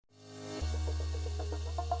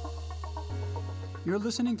You're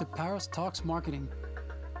listening to Paris Talks Marketing.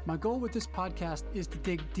 My goal with this podcast is to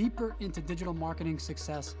dig deeper into digital marketing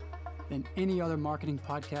success than any other marketing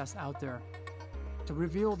podcast out there, to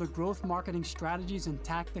reveal the growth marketing strategies and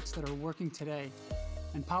tactics that are working today,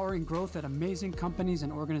 empowering growth at amazing companies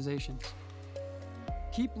and organizations.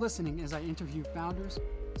 Keep listening as I interview founders,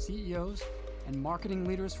 CEOs, and marketing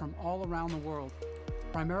leaders from all around the world,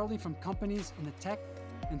 primarily from companies in the tech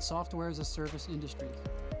and software as a service industries.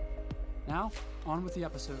 Now, on with the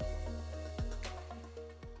episode.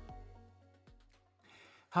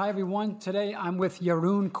 Hi, everyone. Today, I'm with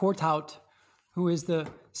Jeroen Korthout, who is the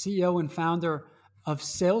CEO and founder of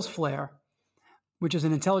SalesFlare, which is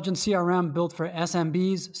an intelligent CRM built for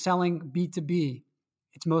SMBs selling B2B.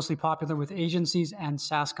 It's mostly popular with agencies and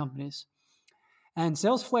SaaS companies. And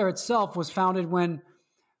SalesFlare itself was founded when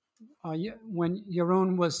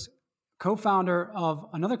Jeroen was co-founder of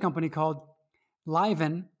another company called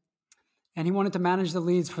Liven, and he wanted to manage the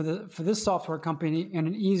leads for this software company in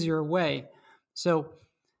an easier way. So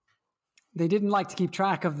they didn't like to keep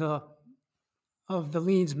track of the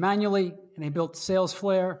leads manually, and they built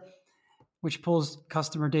SalesFlare, which pulls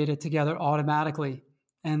customer data together automatically.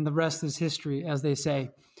 And the rest is history, as they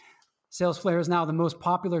say. SalesFlare is now the most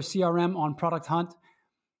popular CRM on Product Hunt.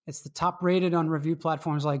 It's the top rated on review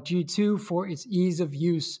platforms like G2 for its ease of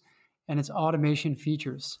use and its automation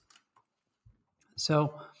features.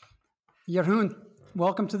 So, Jeroen,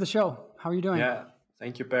 welcome to the show. How are you doing? Yeah,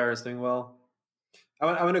 thank you, Paris. Doing well.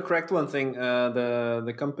 I want to correct one thing.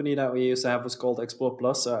 The company that we used to have was called Explore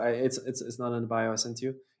Plus. So it's not in the bio I sent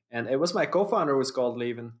you, and it was my co-founder who was called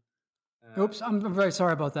Liven. Oops, I'm very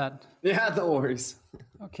sorry about that. Yeah, no worries.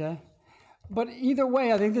 Okay. But either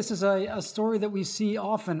way, I think this is a story that we see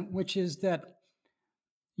often, which is that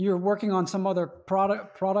you're working on some other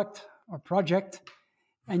product or project,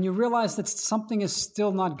 and you realize that something is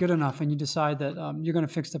still not good enough, and you decide that you're going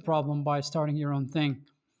to fix the problem by starting your own thing.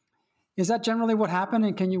 Is that generally what happened?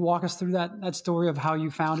 And can you walk us through that story of how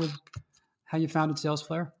you founded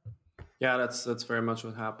SalesFlare? Yeah, that's very much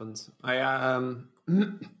what happened.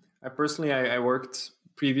 I personally worked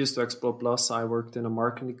previous to Explore Plus. I worked in a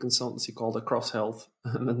marketing consultancy called Across Health.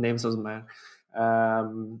 The name doesn't matter.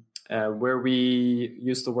 Where we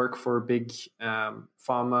used to work for big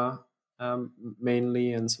pharma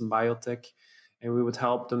mainly and some biotech, and we would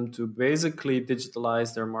help them to basically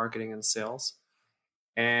digitalize their marketing and sales.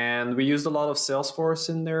 And we used a lot of Salesforce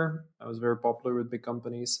in there. I was very popular with big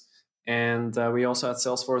companies. And we also had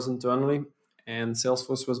Salesforce internally. And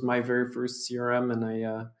Salesforce was my very first CRM, and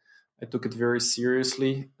I took it very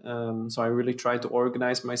seriously. So I really tried to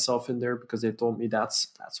organize myself in there because they told me that's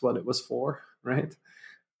what it was for, right?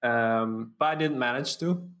 But I didn't manage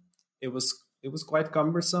to. It was quite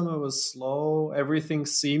cumbersome. It was slow. Everything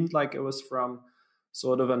seemed like it was from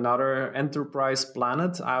sort of another enterprise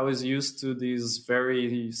planet. I was used to these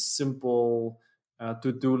very simple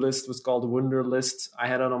to-do list. It was called Wunderlist. I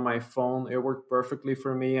had it on my phone. It worked perfectly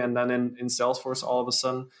for me. And then in Salesforce, all of a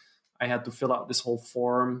sudden, I had to fill out this whole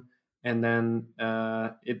form. And then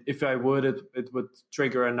if I would, it would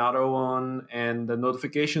trigger another one. And the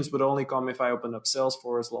notifications would only come if I opened up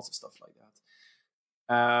Salesforce, lots of stuff like that.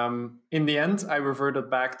 In the end, I reverted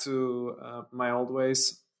back to my old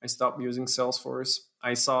ways. I stopped using Salesforce.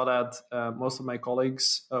 I saw that most of my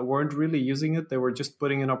colleagues weren't really using it. They were just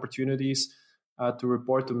putting in opportunities to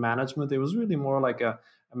report to management. It was really more like a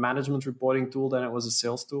management reporting tool than it was a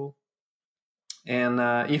sales tool. And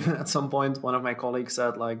even at some point, one of my colleagues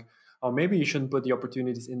said like, oh, maybe you shouldn't put the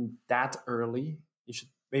opportunities in that early. You should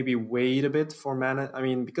maybe wait a bit for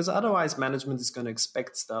because otherwise management is going to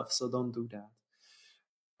expect stuff. So don't do that.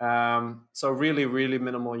 So really, really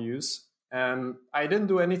minimal use. And I didn't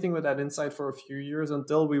do anything with that insight for a few years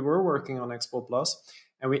until we were working on Expo Plus.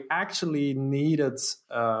 And we actually needed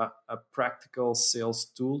a practical sales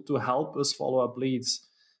tool to help us follow up leads.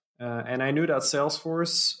 And I knew that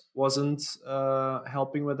Salesforce wasn't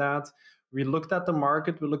helping with that. We looked at the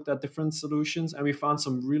market, we looked at different solutions, and we found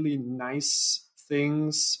some really nice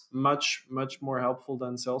things, much, much more helpful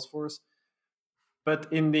than Salesforce. But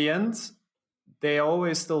in the end, they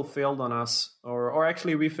always still failed on us, or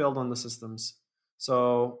actually we failed on the systems.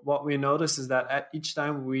 So what we noticed is that at each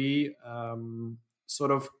time we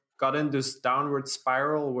sort of got in this downward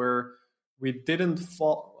spiral where we didn't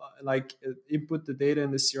input the data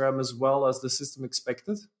in the CRM as well as the system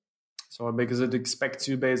expected. So because it expects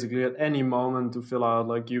you basically at any moment to fill out,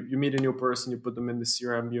 like you meet a new person, you put them in the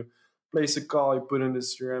CRM, you place a call, you put in the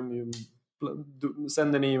CRM, you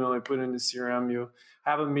send an email, you put in the CRM, you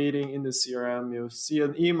have a meeting in the CRM, you see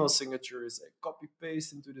an email signature, you say copy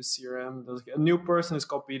paste into the CRM, a new person is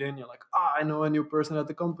copied in, you're like, I know a new person at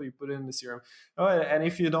the company, put it in the CRM. Oh, and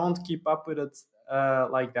if you don't keep up with it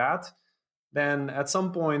like that, then at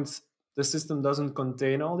some point the system doesn't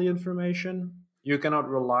contain all the information. You cannot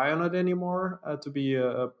rely on it anymore to be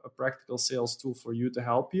a practical sales tool for you to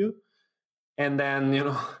help you. And then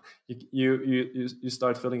you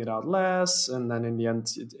start filling it out less, and then in the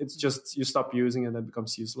end it's just you stop using it and it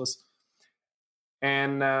becomes useless.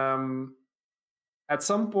 And at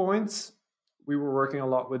some point we were working a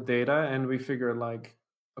lot with data, and we figured like,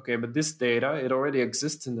 okay, but this data, it already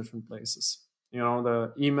exists in different places.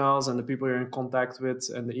 The emails and the people you're in contact with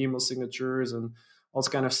and the email signatures and all this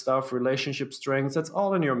kind of stuff, relationship strengths, that's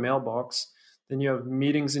all in your mailbox. Then you have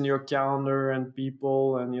meetings in your calendar and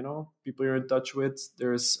people and people you're in touch with.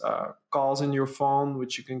 There's calls in your phone,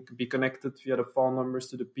 which you can be connected via the phone numbers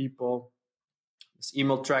to the people. There's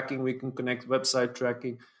email tracking, we can connect website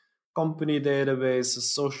tracking, company databases,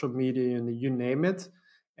 social media, and you name it.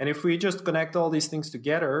 And if we just connect all these things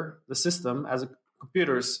together, the system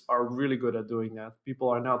computers are really good at doing that. People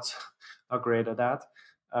are not great at that,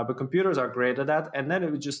 but computers are great at that. And then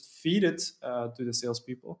it would just feed it to the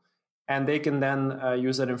salespeople, and they can then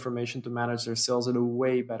use that information to manage their sales in a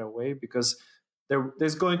way better way, because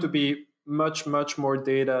there's going to be much more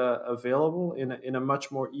data available in a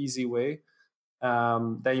much more easy way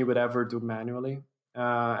than you would ever do manually.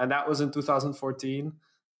 And that was in 2014.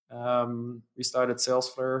 We started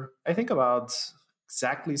Salesflare, I think about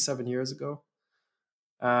exactly 7 years ago.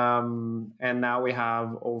 And now we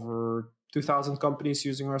have over 2,000 companies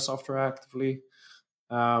using our software actively.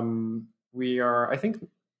 We are, I think,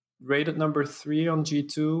 rated number 3 on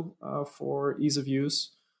G2 for ease of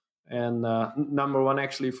use, and number 1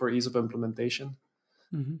 actually for ease of implementation.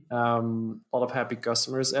 Mm-hmm. A lot of happy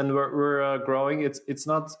customers, and we're growing. It's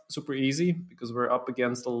not super easy because we're up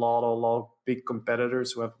against a lot of big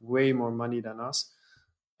competitors who have way more money than us,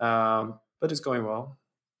 but it's going well.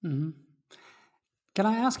 Mm-hmm. Can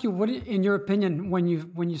I ask you, what, in your opinion, when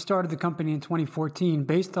you started the company in 2014,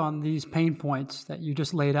 based on these pain points that you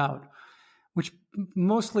just laid out, which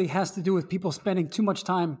mostly has to do with people spending too much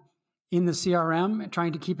time in the CRM and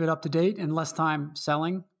trying to keep it up to date and less time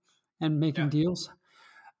selling and making deals?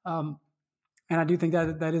 And I do think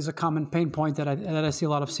that is a common pain point that I see a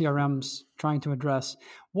lot of CRMs trying to address.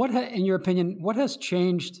 In your opinion, what has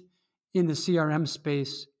changed in the CRM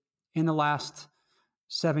space in the last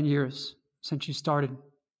 7 years since you started?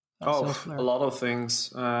 Salesflare? A lot of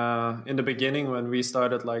things. In the beginning, when we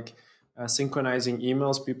started synchronizing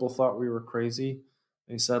emails, people thought we were crazy.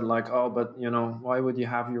 They said but why would you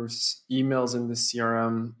have your emails in the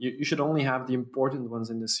CRM? You should only have the important ones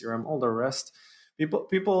in the CRM. All the rest.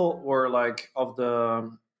 People were of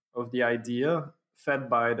the idea, fed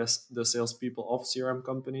by the salespeople of CRM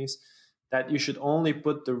companies, that you should only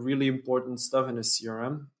put the really important stuff in a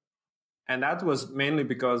CRM. And that was mainly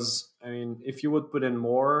because, if you would put in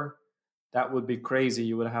more, that would be crazy.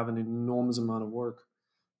 You would have an enormous amount of work.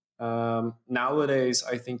 Nowadays,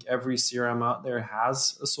 I think every CRM out there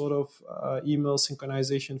has a sort of email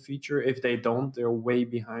synchronization feature. If they don't, they're way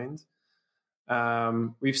behind.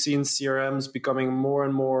 We've seen CRMs becoming more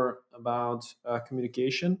and more about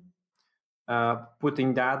communication,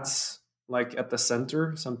 putting that at the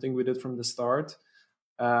center, something we did from the start.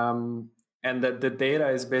 And that the data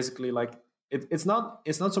is basically it's not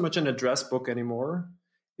so much an address book anymore.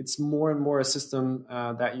 It's more and more a system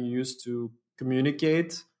that you use to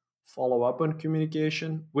communicate, follow up on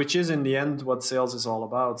communication, which is in the end what sales is all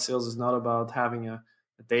about. Sales is not about having a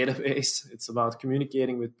database. It's about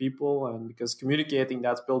communicating with people, and because communicating,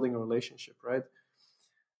 that's building a relationship, right?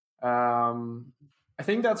 I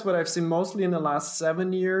think that's what I've seen mostly in the last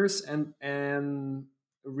 7 years, and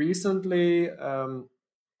recently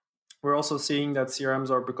we're also seeing that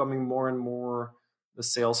CRMs are becoming more and more the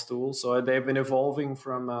sales tool. So they've been evolving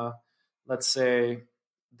from let's say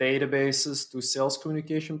databases to sales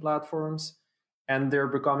communication platforms. And they're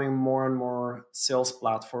becoming more and more sales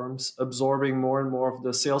platforms, absorbing more and more of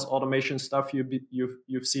the sales automation stuff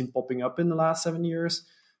you've seen popping up in the last 7 years.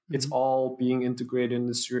 Mm-hmm. It's all being integrated in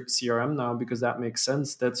the CRM now because that makes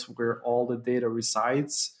sense. That's where all the data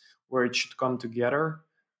resides, where it should come together.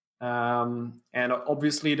 And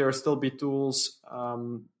obviously, there will still be tools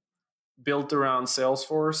built around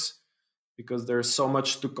Salesforce because there's so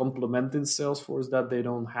much to complement in Salesforce that they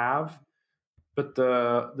don't have. But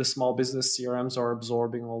the small business CRMs are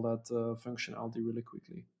absorbing all that functionality really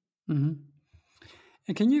quickly. Mm-hmm.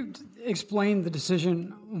 And can you explain the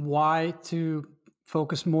decision why to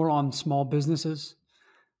focus more on small businesses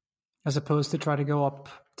as opposed to try to go up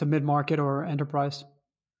to mid-market or enterprise?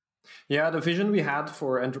 Yeah, the vision we had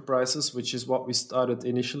for enterprises, which is what we started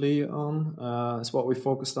initially on, is what we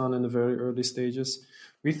focused on in the very early stages.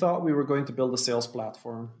 We thought we were going to build a sales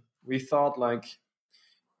platform. We thought like,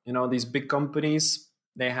 these big companies,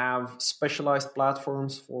 they have specialized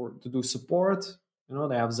platforms for to do support.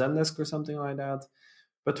 They have Zendesk or something like that.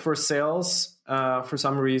 But for sales, for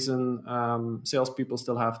some reason, salespeople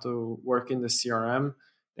still have to work in the CRM.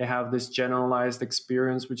 They have this generalized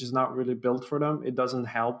experience, which is not really built for them. It doesn't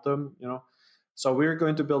help them. So we're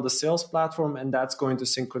going to build a sales platform, and that's going to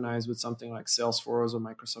synchronize with something like Salesforce or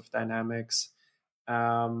Microsoft Dynamics.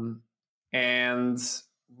 And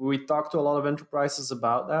we talked to a lot of enterprises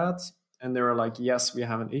about that, and they were like, yes, we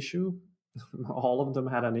have an issue. All of them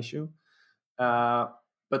had an issue.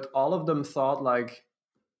 But all of them thought like,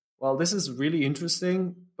 well, this is really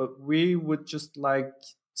interesting, but we would just like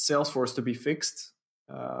Salesforce to be fixed.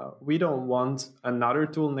 We don't want another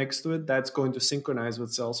tool next to it that's going to synchronize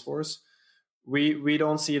with Salesforce. We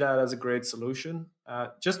don't see that as a great solution,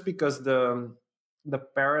 just because the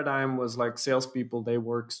paradigm was like salespeople, they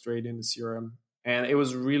work straight in the CRM, and it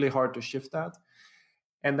was really hard to shift that.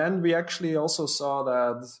 And then we actually also saw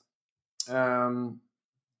that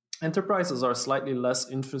enterprises are slightly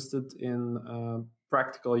less interested in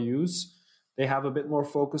practical use. They have a bit more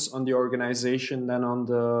focus on the organization than on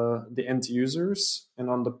the end users and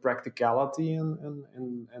on the practicality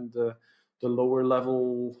and the lower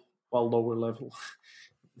level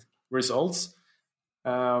results.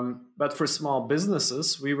 But for small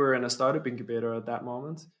businesses, we were in a startup incubator at that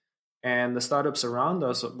moment, and the startups around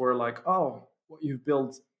us were like, "Oh, what you've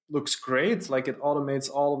built looks great! Like it automates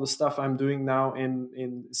all of the stuff I'm doing now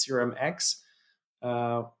in CRM X.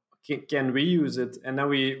 Can we use it?" And then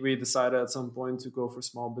we decided at some point to go for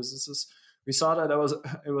small businesses. We saw that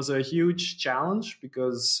it was a huge challenge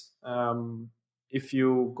because if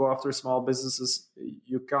you go after small businesses,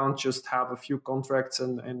 you can't just have a few contracts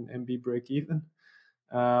and be break even.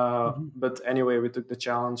 But anyway, we took the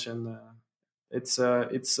challenge, and it's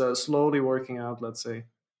slowly working out, let's say.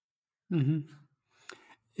 Mm-hmm.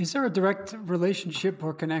 Is there a direct relationship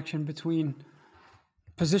or connection between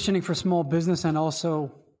positioning for small business and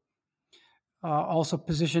also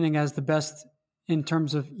positioning as the best in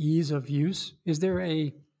terms of ease of use? Is there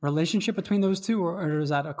a relationship between those two, or is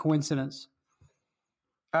that a coincidence?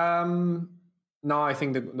 No, I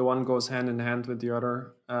think the one goes hand in hand with the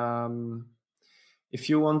other. If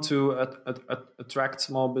you want to attract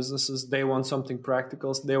small businesses, they want something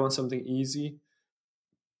practical, they want something easy.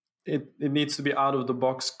 It needs to be out of the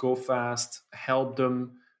box, go fast, help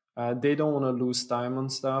them. They don't want to lose time on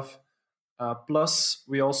stuff. Plus,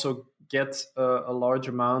 we also get a large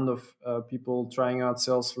amount of people trying out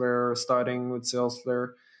Salesflare, starting with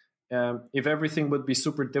Salesflare. If everything would be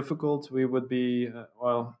super difficult, we would be,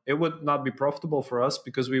 it would not be profitable for us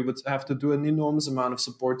because we would have to do an enormous amount of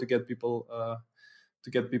support to get people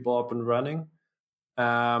up and running.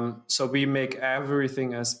 So we make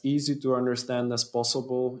everything as easy to understand as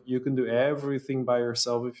possible. You can do everything by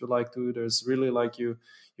yourself if you like to. There's really like you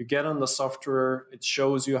get on the software, it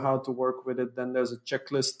shows you how to work with it. Then there's a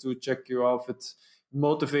checklist to check you off. It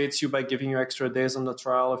motivates you by giving you extra days on the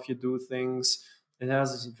trial if you do things. It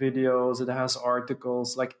has videos, it has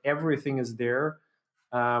articles, like everything is there.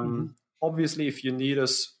 Obviously, if you need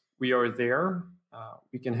us, we are there.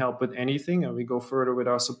 We can help with anything, and we go further with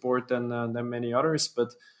our support than many others.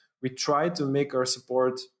 But we try to make our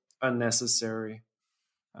support unnecessary.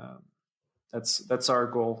 That's our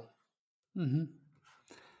goal. Mm-hmm.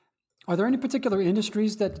 Are there any particular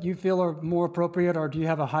industries that you feel are more appropriate, or do you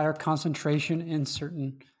have a higher concentration in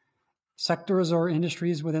certain sectors or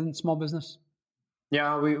industries within small business?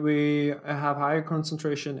 Yeah, we have higher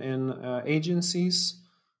concentration in agencies,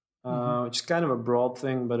 which is kind of a broad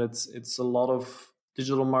thing, but it's a lot of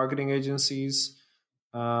digital marketing agencies.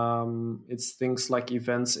 It's things like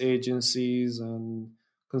events agencies and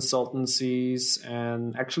consultancies,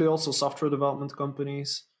 and actually also software development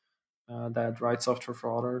companies that write software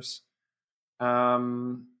for others.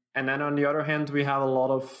 And then on the other hand, we have a lot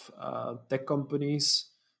of tech companies.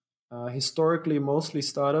 Historically, mostly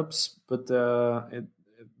startups, but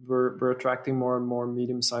we're attracting more and more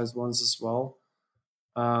medium-sized ones as well,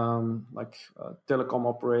 like telecom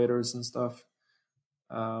operators and stuff.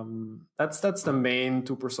 That's the main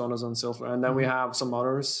two personas on Salesforce, and then we have some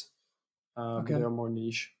others. Okay. They are more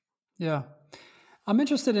niche. Yeah, I'm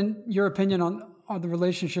interested in your opinion on the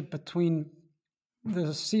relationship between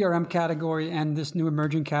the CRM category and this new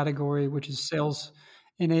emerging category, which is sales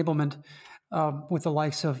enablement, with the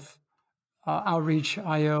likes of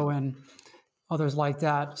Outreach.io and others like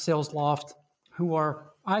that, SalesLoft, who are,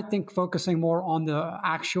 I think, focusing more on the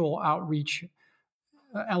actual outreach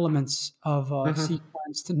elements of Mhm.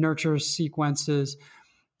 sequence to nurture sequences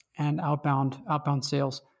and outbound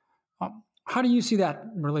sales. How do you see that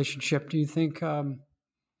relationship? Do you think that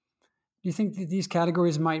these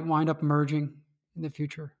categories might wind up merging in the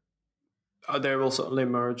future? They will certainly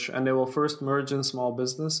merge, and they will first merge in small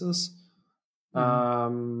businesses.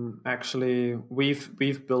 Hmm. Actually,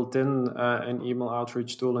 we've built in an email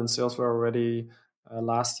outreach tool in Salesforce already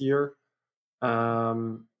last year.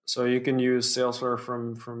 So you can use Salesforce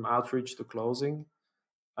from outreach to closing,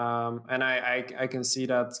 and I can see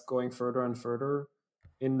that going further and further.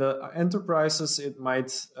 In the enterprises, it might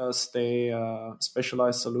stay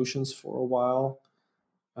specialized solutions for a while.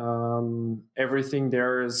 Everything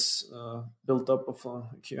there is built up of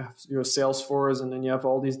you have your Salesforce, and then you have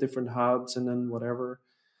all these different hubs, and then whatever.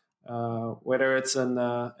 Whether it's an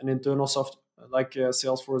internal soft like a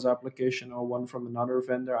Salesforce application or one from another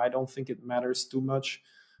vendor, I don't think it matters too much.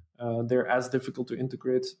 They're as difficult to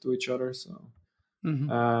integrate to each other. So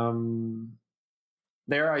Hmm. um,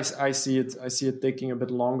 there, I see it. I see it taking a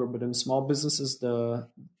bit longer, but in small businesses, the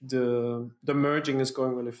merging is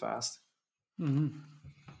going really fast. Hmm.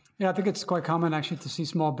 Yeah, I think it's quite common actually to see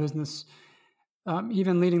small business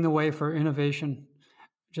even leading the way for innovation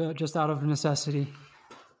just out of necessity.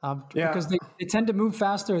 Because Yeah, they tend to move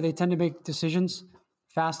faster. They tend to make decisions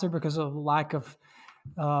faster because of lack of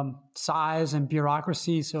size and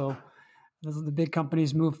bureaucracy. So the big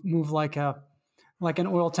companies move like an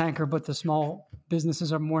oil tanker, but the small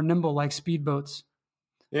businesses are more nimble, like speedboats.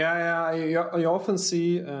 yeah. You often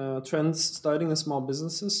see trends starting in small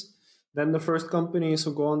businesses. Then the first companies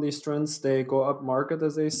who go on these trends, they go up market,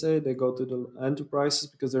 as they say. They go to the enterprises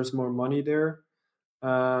because there's more money there.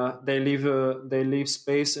 They leave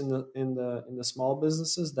space in the small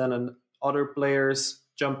businesses. Then other players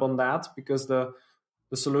jump on that because the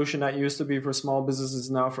solution that used to be for small businesses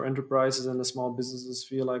is now for enterprises, and the small businesses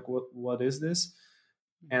feel like what is this?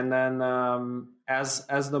 And then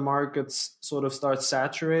as the markets sort of start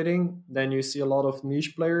saturating, then you see a lot of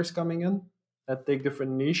niche players coming in that take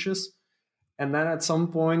different niches, and then at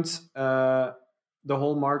some point the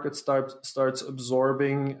whole market starts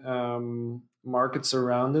absorbing markets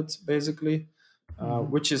around it, basically,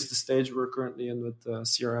 Hmm. which is the stage we're currently in with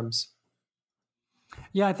CRMs.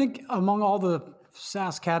 Yeah, I think among all the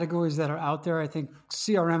SaaS categories that are out there, I think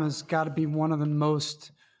CRM has got to be one of the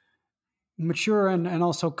most mature and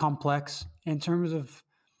also complex in terms of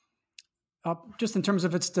just in terms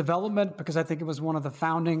of its development, because I think it was one of the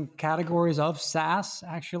founding categories of SaaS,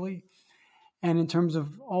 actually, and in terms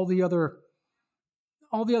of all the other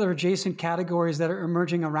adjacent categories that are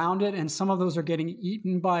emerging around it, and some of those are getting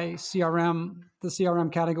eaten by CRM, the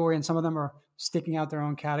CRM category, and some of them are sticking out their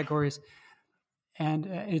own categories, and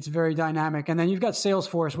it's very dynamic. And then you've got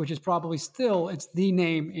Salesforce, which is probably still it's the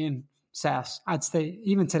name in SaaS. I'd say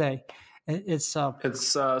even today, it's It's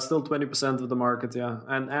still 20% of the market, yeah,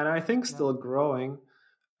 and I think yeah, still growing.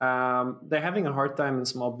 They're having a hard time in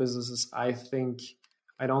small businesses. I think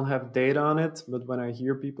I don't have data on it, but when I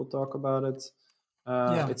hear people talk about it,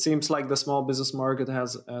 yeah. it seems like the small business market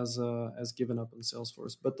has given up on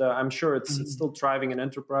Salesforce. But I'm sure it's Mhm. still thriving in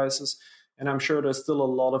enterprises, and I'm sure there's still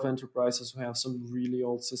a lot of enterprises who have some really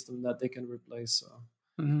old system that they can replace. So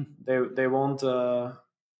Mhm.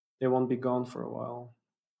 they won't be gone for a while.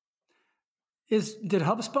 Is did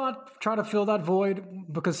HubSpot try to fill that void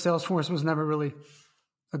because Salesforce was never really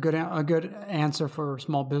a good answer for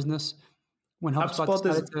small business when HubSpot HubSpot is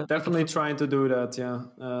decided to make a definitely footprint? trying to do that. Yeah,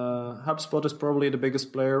 HubSpot is probably the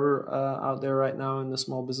biggest player out there right now in the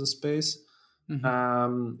small business space.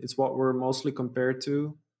 Hmm. It's what we're mostly compared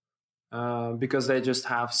to because they just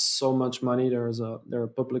have so much money. They're a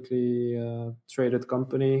publicly traded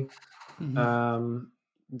company. Hmm. Um,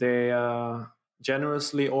 they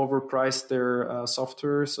generously overpriced their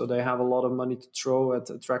software, so they have a lot of money to throw at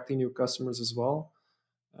attracting new customers as well.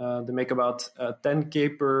 They make about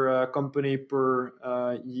 10K per company per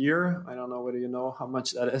year. I don't know whether you know how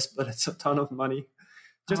much that is, but it's a ton of money.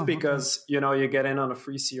 Just Oh, okay. because you get in on a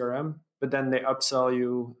free CRM, but then they upsell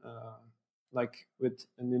you like with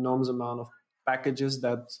an enormous amount of packages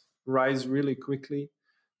that rise really quickly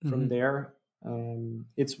from Hmm. there.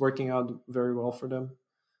 It's working out very well for them.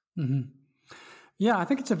 Hmm. Yeah, I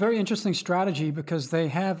think it's a very interesting strategy because they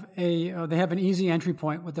have an easy entry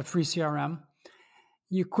point with the free CRM.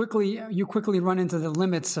 You quickly run into the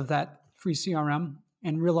limits of that free CRM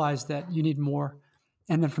and realize that you need more.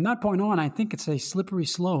 And then from that point on, I think it's a slippery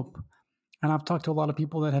slope. And I've talked to a lot of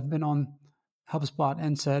people that have been on HubSpot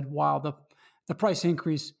and said, "Wow, the price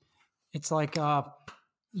increase. It's like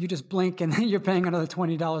you just blink and then you're paying another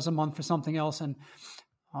 $20 a month for something else." And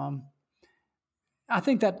um, I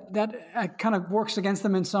think that kind of works against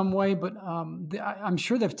them in some way, but I'm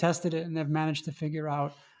sure they've tested it and they've managed to figure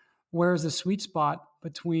out where's the sweet spot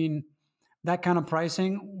between that kind of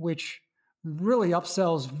pricing, which really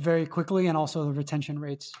upsells very quickly, and also the retention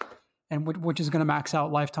rates, and which is going to max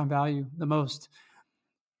out lifetime value the most.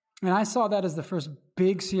 And I saw that as the first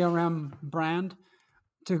big CRM brand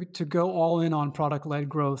to go all in on product led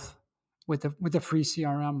growth with the free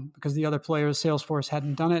CRM, because the other players, Salesforce,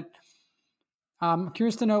 hadn't done it. I'm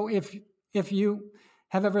curious to know if you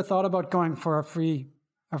have ever thought about going for a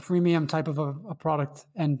freemium type of a product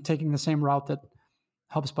and taking the same route that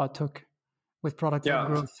HubSpot took with product led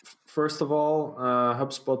growth. First of all,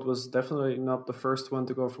 HubSpot was definitely not the first one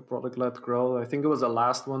to go for product led growth. I think it was the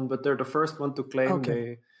last one, but they're the first one to claim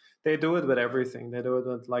they do it with everything. They do it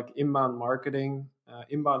with like inbound marketing.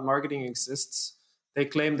 Inbound marketing exists. They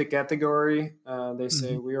claim the category. They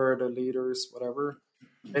say we are the leaders, whatever.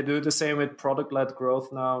 They do the same with product-led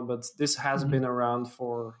growth now, but this has been around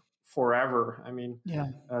for forever. I mean,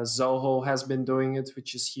 Zoho has been doing it,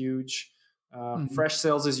 which is huge. Fresh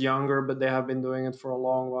Sales is younger, but they have been doing it for a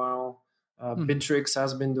long while. Bitrix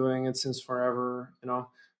has been doing it since forever. You know,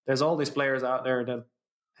 there's all these players out there that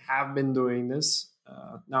have been doing this.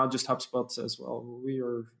 Now just HubSpot says, well, we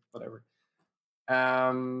are whatever.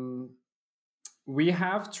 We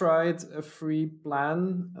have tried a free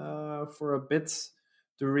plan for a bit.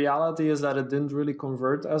 The reality is that it didn't really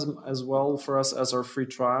convert as well for us as our free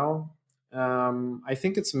trial. I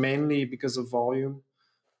think it's mainly because of volume.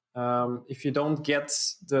 If you don't get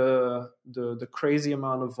the crazy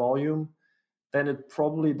amount of volume, then it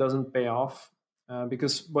probably doesn't pay off.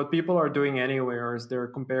 Because what people are doing anywhere is they're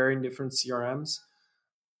comparing different CRMs.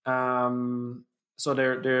 So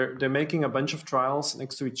they're making a bunch of trials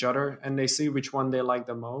next to each other, and they see which one they like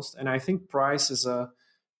the most. And I think price is a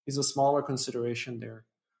smaller consideration there.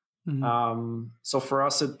 So for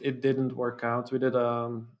us, it didn't work out. We did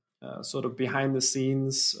a sort of behind the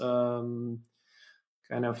scenes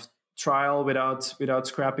kind of trial without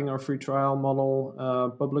scrapping our free trial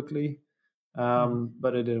model publicly,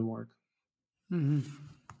 but it didn't work.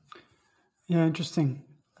 Yeah, interesting.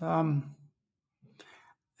 And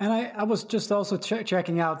I was just also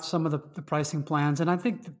checking out some of the pricing plans, and I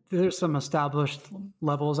think there's some established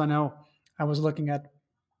levels. I know I was looking at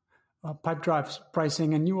Pipedrive's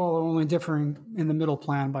pricing, and you all are only differing in the middle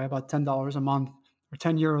plan by about $10 a month or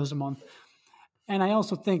 €10 a month. And I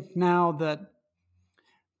also think now that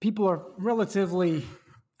people are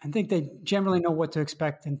I think they generally know what to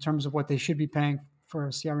expect in terms of what they should be paying for a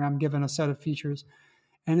CRM given a set of features.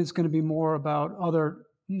 And it's going to be more about other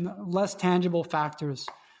less tangible factors,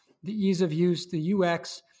 the ease of use, the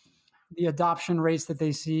UX, the adoption rates that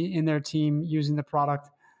they see in their team using the product.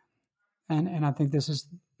 And I think this is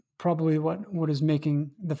probably what is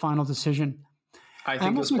making the final decision. I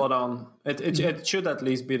think you're spot on. It should at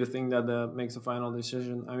least be the thing that makes the final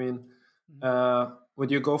decision. I mean,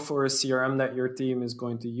 would you go for a CRM that your team is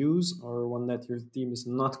going to use or one that your team is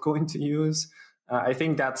not going to use? I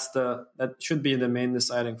think that should be the main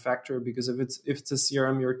deciding factor, because if it's a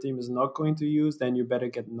CRM your team is not going to use, then you better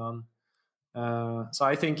get none. So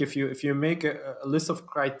I think if you make a list of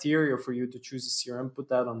criteria for you to choose a CRM, put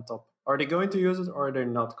that on top. Are they going to use it or are they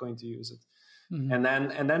not going to use it? And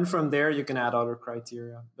then from there you can add other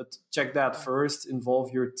criteria. But check that first,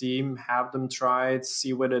 involve your team, have them try it,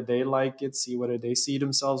 see whether they like it, see whether they see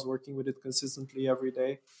themselves working with it consistently every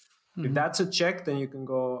day. If that's a check, then you can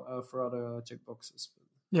go for other checkboxes.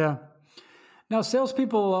 Yeah. Now,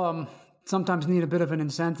 salespeople sometimes need a bit of an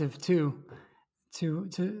incentive too to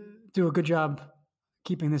do a good job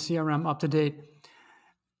keeping the CRM up to date.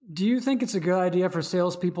 Do you think it's a good idea for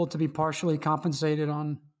salespeople to be partially compensated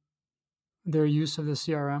on their use of the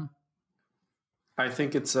CRM? I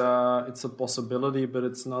think it's a possibility, but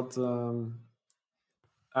it's not.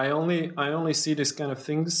 I only see this kind of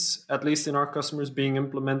things, at least in our customers, being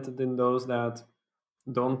implemented in those that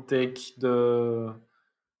don't take the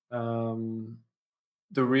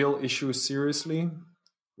real issue seriously.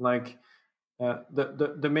 Like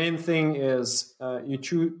the main thing is you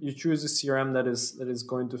choose a CRM that is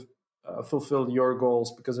going to fulfill your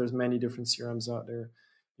goals, because there's many different CRMs out there.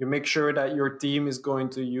 You make sure that your team is going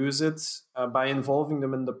to use it by involving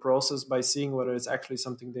them in the process, by seeing whether it's actually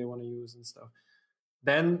something they want to use and stuff.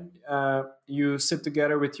 Then you sit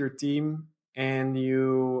together with your team and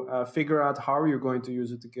you figure out how you're going to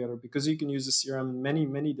use it together, because you can use the CRM in many,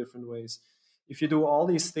 many different ways. If you do all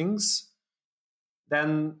these things,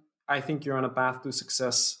 then I think you're on a path to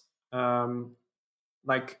success.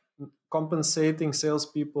 Like compensating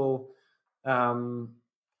salespeople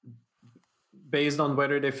based on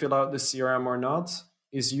whether they fill out the CRM or not,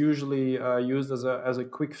 is usually used as a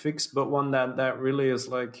quick fix, but one that really is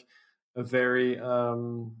like a very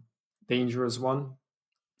dangerous one,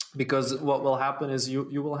 because what will happen is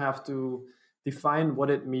you will have to define what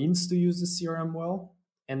it means to use the CRM well,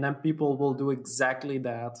 and then people will do exactly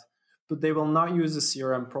that, but they will not use the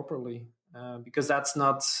CRM properly, because that's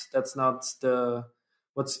not the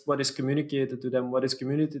what is communicated to them. What is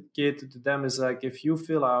communicated to them is like, if you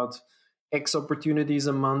fill out X opportunities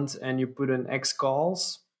a month and you put in X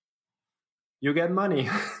calls, you get money.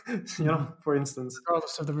 For instance.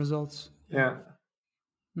 Regardless of the results. Yeah.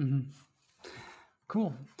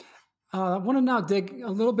 Cool. I want to now dig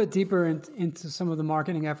a little bit deeper into some of the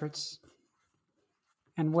marketing efforts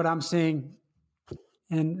and what I'm seeing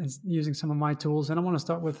and using some of my tools. And I want to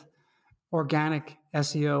start with organic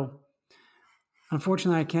SEO.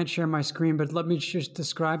 Unfortunately, I can't share my screen, but let me just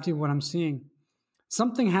describe to you what I'm seeing.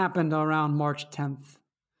 Something happened around March 10th.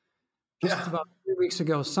 Just about 3 weeks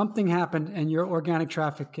ago, something happened and your organic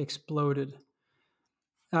traffic exploded.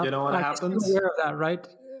 You know what happened? You're aware of that, right?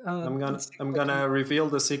 I'm gonna reveal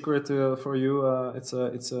the secret for you. It's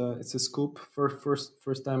a scoop.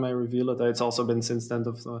 First time I reveal it. It's also been since the end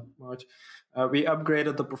of March. We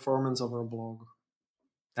upgraded the performance of our blog.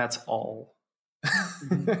 That's all.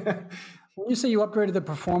 When you say you upgraded the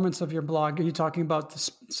performance of your blog, are you talking about the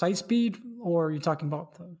site speed, or are you talking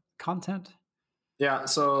about the content? Yeah,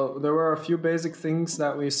 so there were a few basic things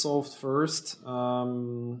that we solved first.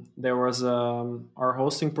 There was our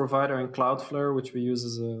hosting provider in Cloudflare, which we use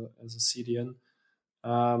as a CDN.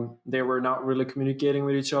 They were not really communicating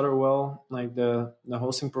with each other well. Like the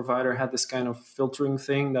hosting provider had this kind of filtering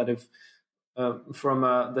thing that if from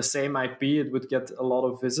the same IP, it would get a lot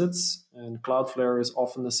of visits, and Cloudflare is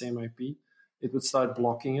often the same IP. It would start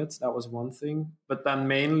blocking it. That was one thing. But then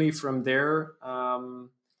mainly from there,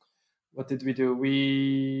 what did we do?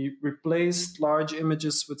 We replaced large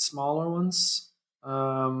images with smaller ones.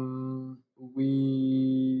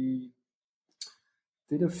 We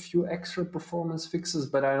did a few extra performance fixes,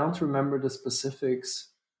 but I don't remember the specifics.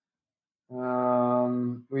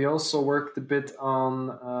 We also worked a bit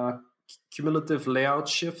on cumulative layout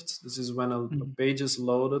shift. This is when a page is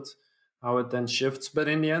loaded, how it then shifts. But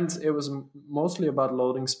in the end, it was mostly about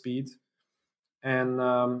loading speed. And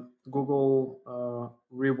Google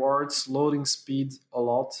rewards loading speed a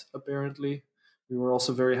lot, apparently. We were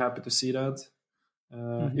also very happy to see that.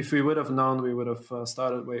 If we would have known, we would have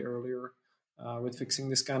started way earlier with fixing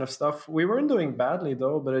this kind of stuff. We weren't doing badly,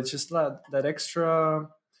 though, but it's just that extra...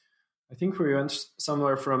 I think we went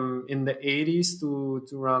somewhere from in the 80s to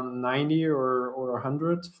around 90 or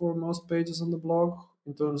 100 for most pages on the blog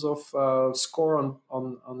in terms of score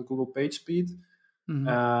on Google page speed.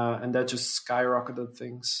 And that just skyrocketed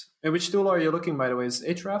things. And which tool are you looking, by the way? Is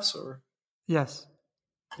it Ahrefs or? Yes.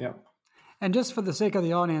 Yeah. And just for the sake of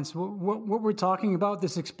the audience, what we're talking about,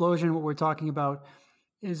 this explosion, what we're talking about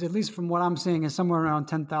is, at least from what I'm seeing, is somewhere around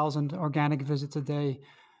 10,000 organic visits a day.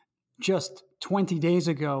 Just 20 days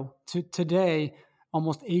ago to today,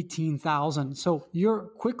 almost 18,000. So you're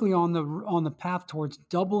quickly on the path towards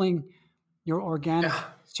doubling your organic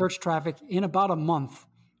search traffic in about a month,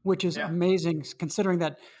 which is amazing, considering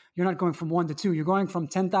that you're not going from 1 to 2. You're going from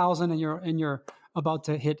 10,000 and you're about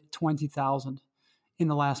to hit 20,000 in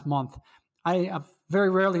the last month. I have very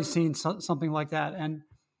rarely seen something like that. And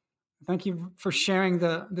thank you for sharing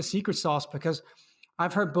the secret sauce, because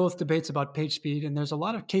I've heard both debates about page speed, and there's a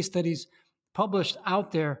lot of case studies published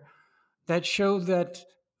out there that show that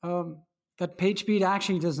that page speed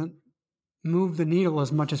actually doesn't move the needle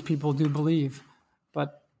as much as people do believe.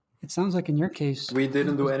 But it sounds like in your case, we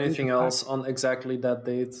didn't do anything else on exactly that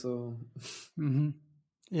date. So,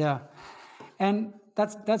 yeah, and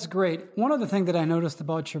that's great. One other thing that I noticed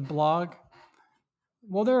about your blog,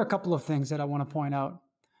 well, there are a couple of things that I want to point out.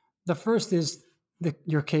 The first is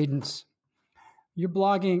your cadence. You're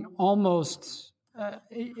blogging almost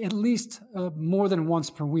at least more than once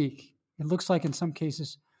per week. It looks like in some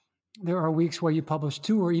cases there are weeks where you publish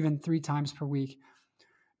 2 or even 3 times per week.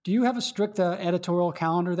 Do you have a strict editorial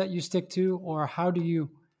calendar that you stick to, or how do you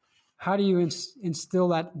instill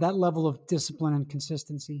that level of discipline and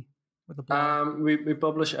consistency with the blog? We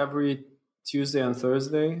publish every Tuesday and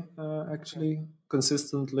Thursday, actually,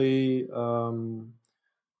 consistently.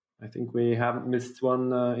 I think we haven't missed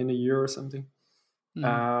one in a year or something.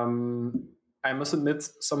 I must admit,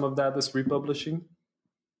 some of that is republishing,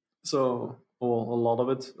 so a lot of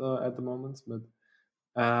it at the moment. But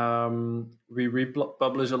we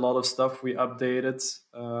republish a lot of stuff. We update it,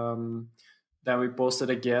 then we post it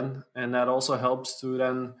again, and that also helps to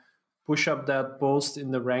then push up that post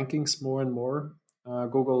in the rankings more and more.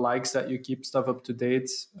 Google likes that you keep stuff up to date,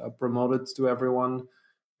 promote it to everyone.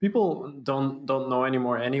 people don't know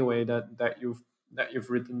anymore anyway that you've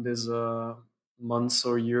written this months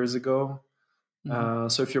or years ago.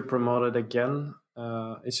 So if you're promoted again,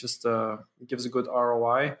 it's just it gives a good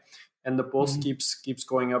ROI, and the post keeps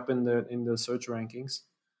going up in the search rankings.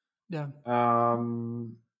 Yeah. How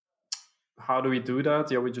do we do that?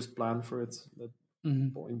 Yeah, we just plan for it. That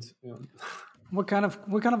point. Yeah. What kind of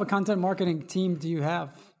a content marketing team do you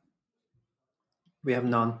have? We have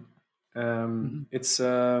none. It's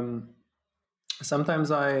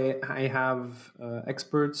sometimes I have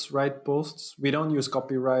experts write posts. We don't use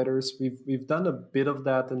copywriters. We've done a bit of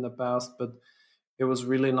that in the past, but it was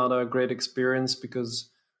really not a great experience because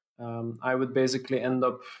I would basically end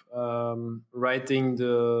up writing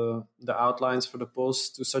the outlines for the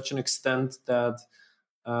post to such an extent that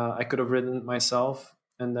I could have written it myself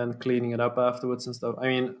and then cleaning it up afterwards and stuff. I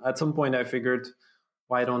mean, at some point I figured,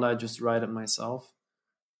 why don't I just write it myself?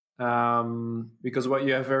 Because what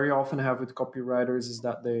you very often have with copywriters is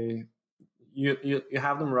that you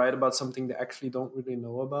have them write about something they actually don't really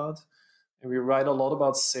know about, and we write a lot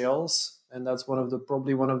about sales, and that's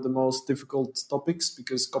probably one of the most difficult topics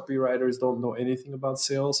because copywriters don't know anything about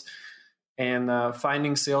sales, and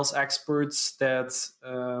finding sales experts that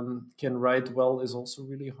can write well is also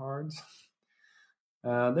really hard.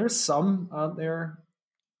 There's some out there.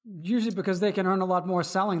 Usually because they can earn a lot more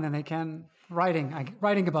selling than they can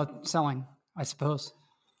writing about selling, I suppose.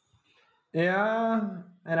 Yeah,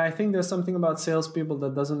 and I think there's something about salespeople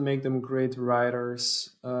that doesn't make them great writers.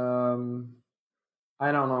 I don't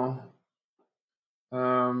know.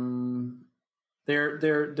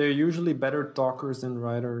 They're usually better talkers than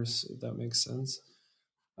writers, if that makes sense.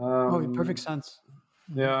 Perfect sense.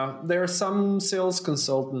 Yeah, there are some sales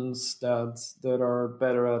consultants that are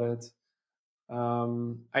better at it.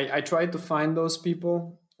 I try to find those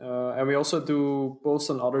people, and we also do posts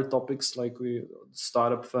on other topics like we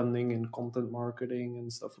startup funding and content marketing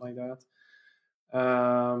and stuff like that.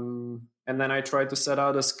 And then I try to set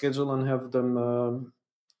out a schedule and have them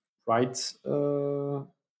write the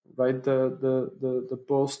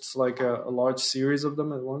posts, like a large series of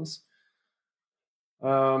them at once.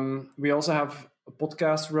 We also have a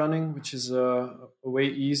podcast running, which is a way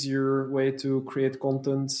easier way to create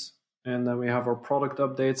content. And then we have our product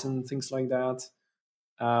updates and things like that.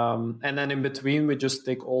 And then in between, we just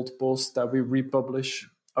take old posts that we republish,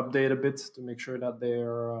 update a bit to make sure that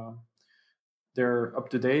they're up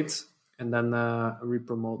to date, and then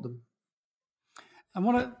re-promote them. I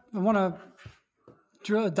want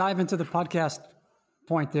to dive into the podcast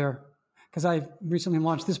point there, because I recently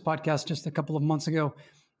launched this podcast just a couple of months ago,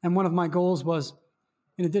 and one of my goals was,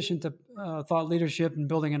 in addition to thought leadership and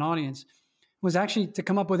building an audience, was actually to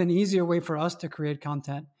come up with an easier way for us to create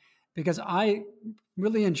content, because I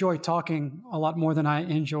really enjoy talking a lot more than I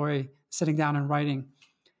enjoy sitting down and writing.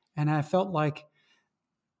 And I felt like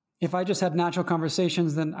if I just had natural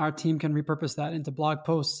conversations, then our team can repurpose that into blog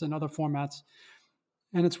posts and other formats.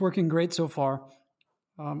 And it's working great so far.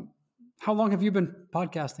 How long have you been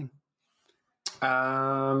podcasting?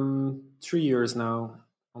 3 years now,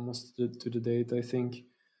 almost to the date, I think.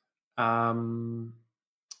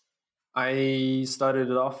 I started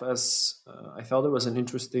it off as I thought it was an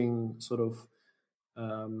interesting sort of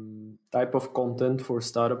type of content for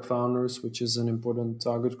startup founders, which is an important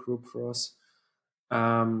target group for us.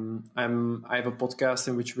 I have a podcast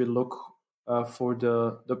in which we look for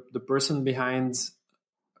the person behind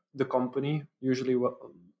the company, usually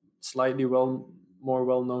slightly more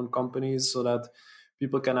well-known companies, so that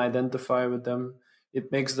people can identify with them.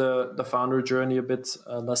 It makes the founder journey a bit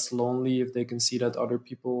less lonely if they can see that other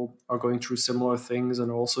people are going through similar things and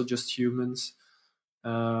are also just humans.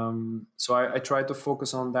 So I try to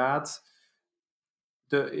focus on that.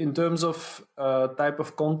 In terms of type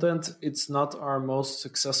of content, it's not our most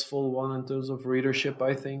successful one in terms of readership,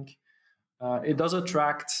 I think. It does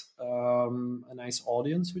attract a nice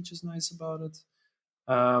audience, which is nice about it.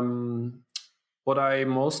 What I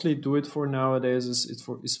mostly do it for nowadays is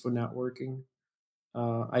for networking.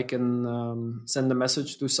 I can send a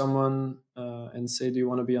message to someone and say, do you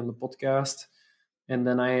want to be on the podcast? And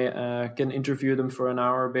then I can interview them for an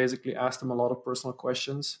hour, basically ask them a lot of personal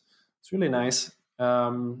questions. It's really nice.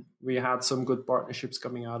 We had some good partnerships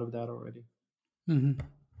coming out of that already. Mm-hmm.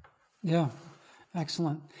 Yeah,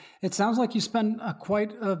 excellent. It sounds like you spend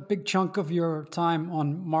quite a big chunk of your time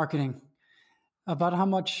on marketing. About how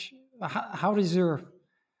much, how do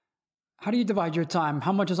you divide your time?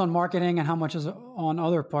 How much is on marketing and how much is on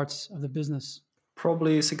other parts of the business?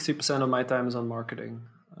 Probably 60% of my time is on marketing.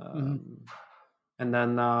 And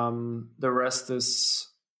then the rest is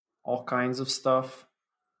all kinds of stuff.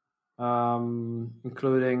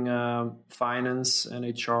 including finance and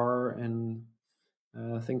HR and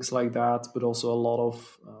things like that, but also a lot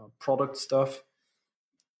of product stuff.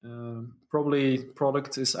 Probably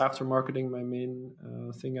product is after marketing my main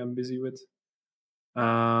thing I'm busy with.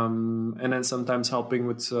 And then sometimes helping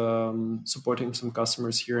with supporting some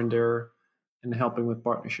customers here and there and helping with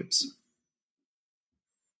partnerships.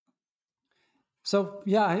 So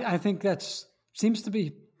yeah, I think that seems to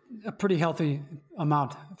be a pretty healthy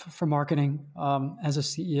amount for marketing as a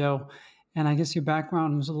CEO. And I guess your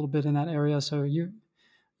background was a little bit in that area, so you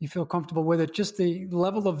feel comfortable with it. Just the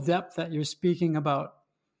level of depth that you're speaking about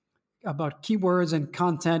keywords and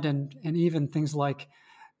content and even things like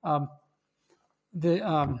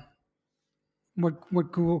the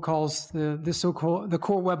what Google calls the so-called the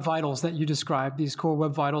core web vitals that you described. These core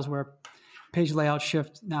web vitals where page layout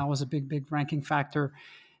shift now is a big ranking factor.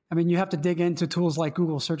 I mean, you have to dig into tools like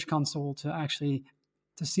Google Search Console to actually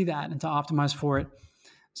to see that and to optimize for it.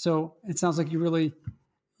 So it sounds like you really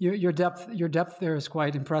your depth there is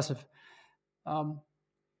quite impressive. And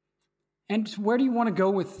where do you want to go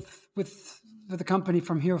with the company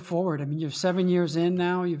from here forward? I mean, you're 7 years in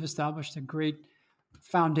now. You've established a great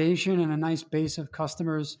foundation and a nice base of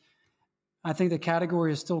customers. I think the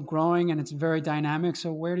category is still growing and it's very dynamic.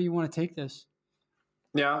 So where do you want to take this?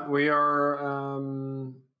 Yeah, we are.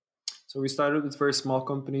 So we started with very small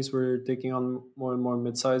companies. We're taking on more and more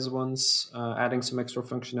mid-sized ones, adding some extra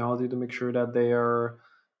functionality to make sure that they are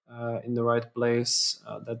in the right place,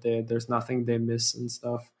 that there's nothing they miss and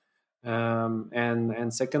stuff.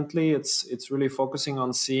 And secondly, it's really focusing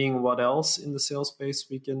on seeing what else in the sales space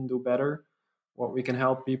we can do better, what we can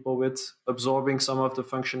help people with, absorbing some of the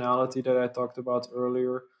functionality that I talked about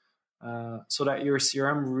earlier, so that your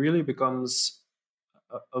CRM really becomes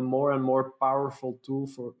a more and more powerful tool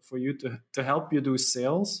for you to help you do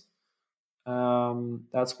sales.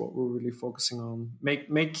 That's what we're really focusing on.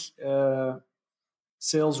 Make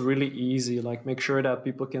sales really easy. Like make sure that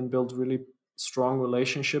people can build really strong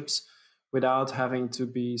relationships without having to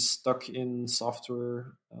be stuck in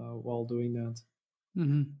software while doing that.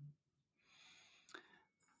 Mm-hmm.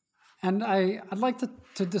 And I'd like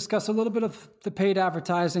to discuss a little bit of the paid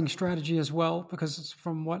advertising strategy as well, because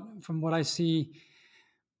from what I see,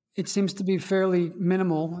 it seems to be fairly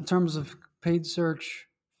minimal in terms of paid search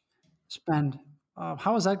spend.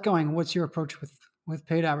 How is that going? What's your approach with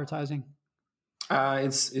paid advertising?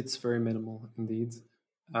 It's very minimal indeed.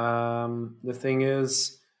 The thing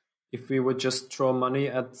is, if we would just throw money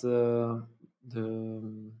at the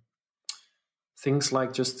things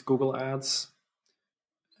like just Google Ads,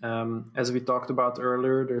 as we talked about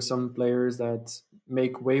earlier, there's some players that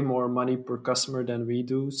make way more money per customer than we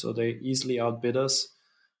do, so they easily outbid us.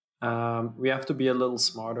 We have to be a little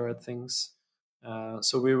smarter at things.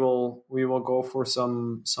 So we will go for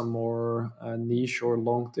some more niche or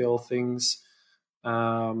long tail things.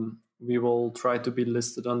 We will try to be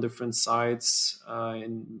listed on different sites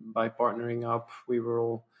by partnering up. We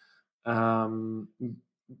will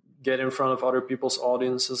get in front of other people's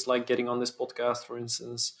audiences, like getting on this podcast, for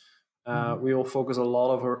instance. We will focus a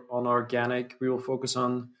lot on organic. We will focus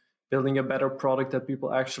on building a better product that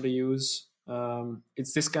people actually use.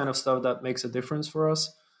 It's this kind of stuff that makes a difference for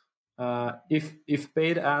us. If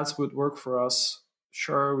paid ads would work for us,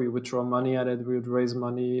 sure, we would throw money at it. We would raise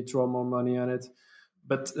money, throw more money at it.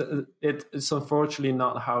 But it's unfortunately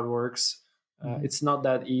not how it works. It's not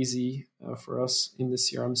that easy for us in the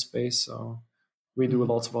CRM space. So we do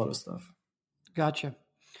lots of other stuff. Gotcha.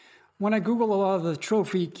 When I Google a lot of the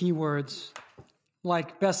trophy keywords,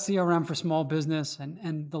 like best CRM for small business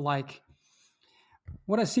and the like,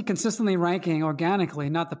 what I see consistently ranking organically,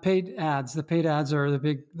 not the paid ads. The paid ads are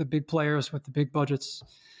the big players with the big budgets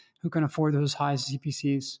who can afford those high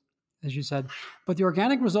CPCs, as you said. But the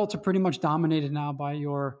organic results are pretty much dominated now by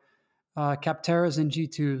your Capterras and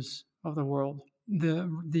G2s of the world,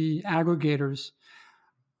 the aggregators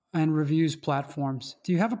and reviews platforms.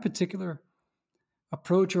 Do you have a particular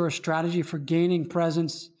approach or a strategy for gaining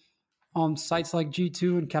presence on sites like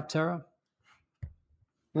G2 and Capterra?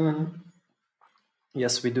 Mm-hmm.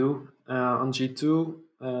 Yes, we do. On G2,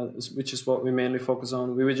 which is what we mainly focus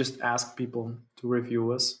on, we would just ask people to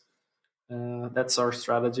review us. That's our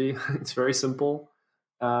strategy. It's very simple,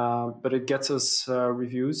 but it gets us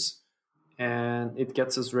reviews and it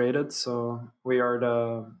gets us rated. So we are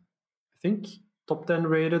I think, top 10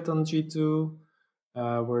 rated on G2.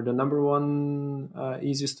 We're the number one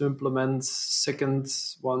easiest to implement, second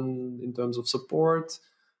one in terms of support,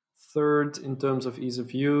 third in terms of ease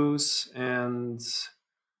of use, and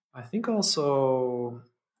I think also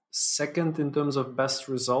second in terms of best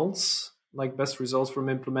results, like best results from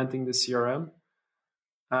implementing the CRM.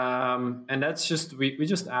 And that's just we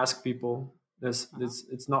just ask people. This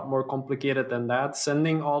it's not more complicated than that.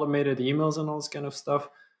 Sending automated emails and all this kind of stuff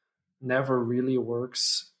never really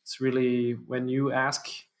works. It's really when you ask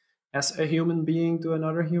as a human being to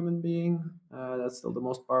another human being, that's still the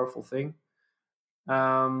most powerful thing.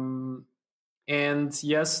 And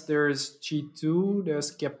yes, there's G2,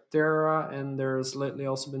 there's Capterra, and there's lately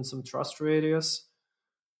also been some Trust Radius.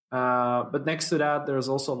 But next to that, there's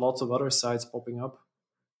also lots of other sites popping up.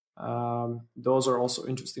 Those are also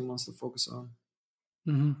interesting ones to focus on.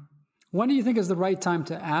 Mm-hmm. When do you think is the right time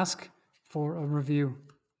to ask for a review?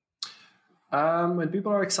 When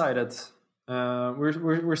people are excited.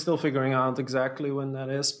 We're still figuring out exactly when that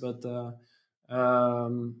is, but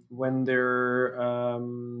when they're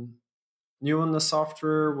new on the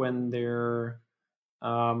software, when they're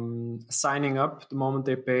signing up the moment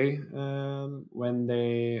they pay, when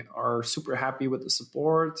they are super happy with the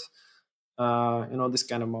support, these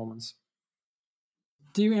kind of moments.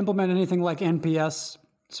 Do you implement anything like NPS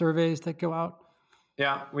surveys that go out?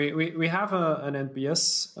 Yeah, we have an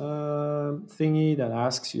NPS thingy that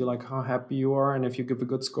asks you like how happy you are, and if you give a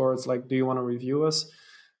good score, it's like, do you want to review us?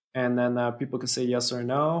 And then people can say yes or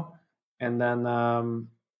no, and then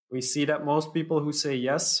we see that most people who say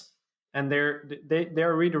yes, and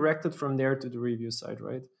they're redirected from there to the review side,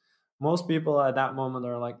 right? Most people at that moment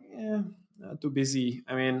are like, too busy.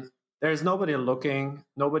 I mean, there's nobody looking,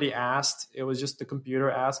 nobody asked. It was just the computer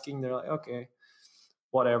asking. They're like, okay,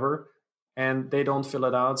 whatever. And they don't fill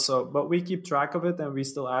it out. So, but we keep track of it, and we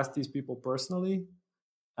still ask these people personally,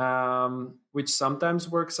 which sometimes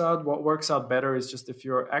works out. What works out better is just if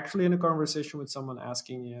you're actually in a conversation with someone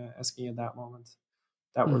asking you at that moment.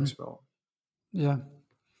 That works well. Yeah.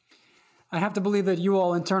 I have to believe that you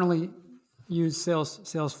all internally use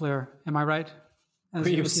SalesFlare. Am I right?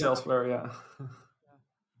 We use SalesFlare, yeah.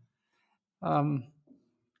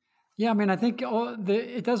 Yeah, I mean, I think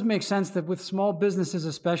it does make sense that with small businesses,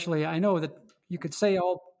 especially, I know that you could say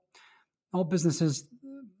all businesses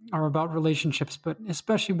are about relationships, but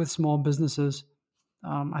especially with small businesses,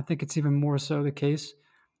 I think it's even more so the case.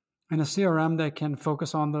 And a CRM that can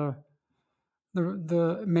focus on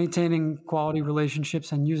the maintaining quality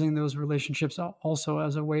relationships and using those relationships also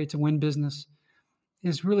as a way to win business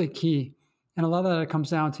is really key. And a lot of that comes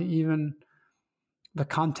down to even the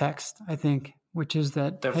context, I think, which is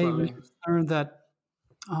that, Definitely. Hey, we learned that,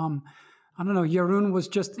 I don't know, Jeroen was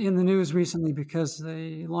just in the news recently because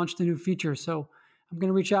they launched a new feature. So I'm going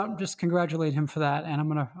to reach out and just congratulate him for that. And I'm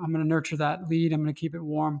going to nurture that lead. I'm going to keep it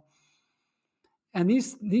warm. And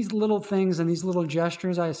these little things and these little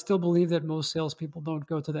gestures, I still believe that most salespeople don't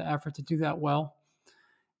go to the effort to do that well.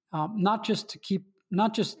 Not just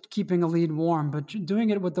keeping a lead warm, but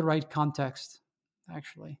doing it with the right context,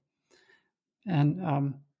 actually.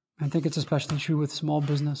 And I think it's especially true with small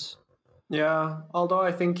business. Yeah, although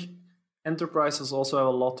I think enterprises also have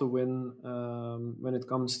a lot to win when it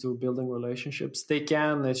comes to building relationships. They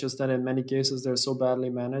can, it's just that in many cases they're so badly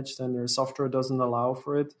managed and their software doesn't allow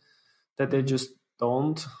for it that they just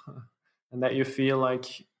don't. And that you feel like,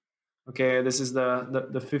 okay, this is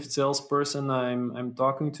the fifth salesperson I'm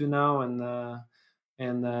talking to now, and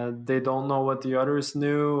they don't know what the others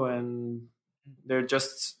knew, and they're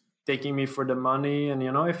just taking me for the money. And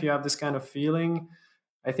if you have this kind of feeling,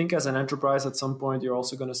 I think as an enterprise at some point you're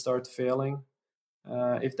also going to start failing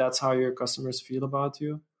if that's how your customers feel about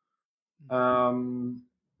you.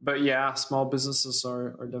 But yeah, small businesses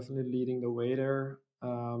are definitely leading the way there.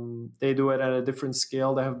 They do it at a different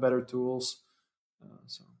scale. They have better tools.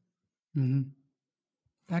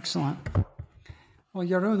 Excellent. Well,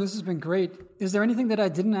 Jeroen, this has been great. Is there anything that I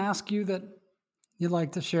didn't ask you that you'd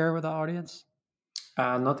like to share with the audience?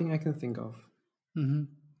 Nothing I can think of.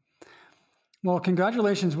 Well,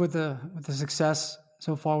 congratulations with the success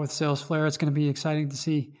so far with SalesFlare. It's going to be exciting to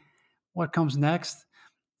see what comes next.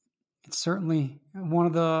 It's certainly one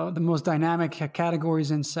of the most dynamic categories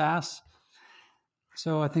in SaaS.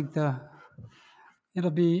 So I think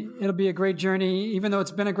it'll be a great journey. Even though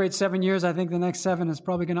it's been a great 7 years, I think the next 7 is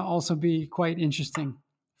probably going to also be quite interesting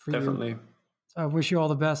for Definitely. you. So I wish you all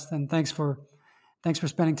the best, and thanks for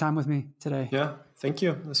spending time with me today. Yeah, thank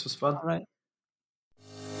you. This was fun. All right.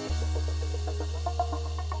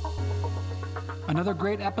 Another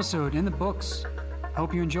great episode in the books.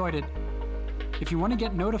 Hope you enjoyed it. If you want to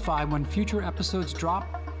get notified when future episodes drop,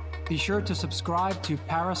 be sure to subscribe to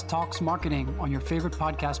Paris Talks Marketing on your favorite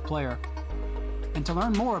podcast player. And to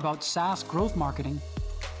learn more about SaaS growth marketing,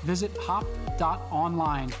 visit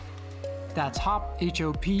hop.online. That's hop,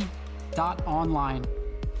 HOP.online.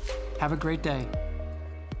 Have a great day.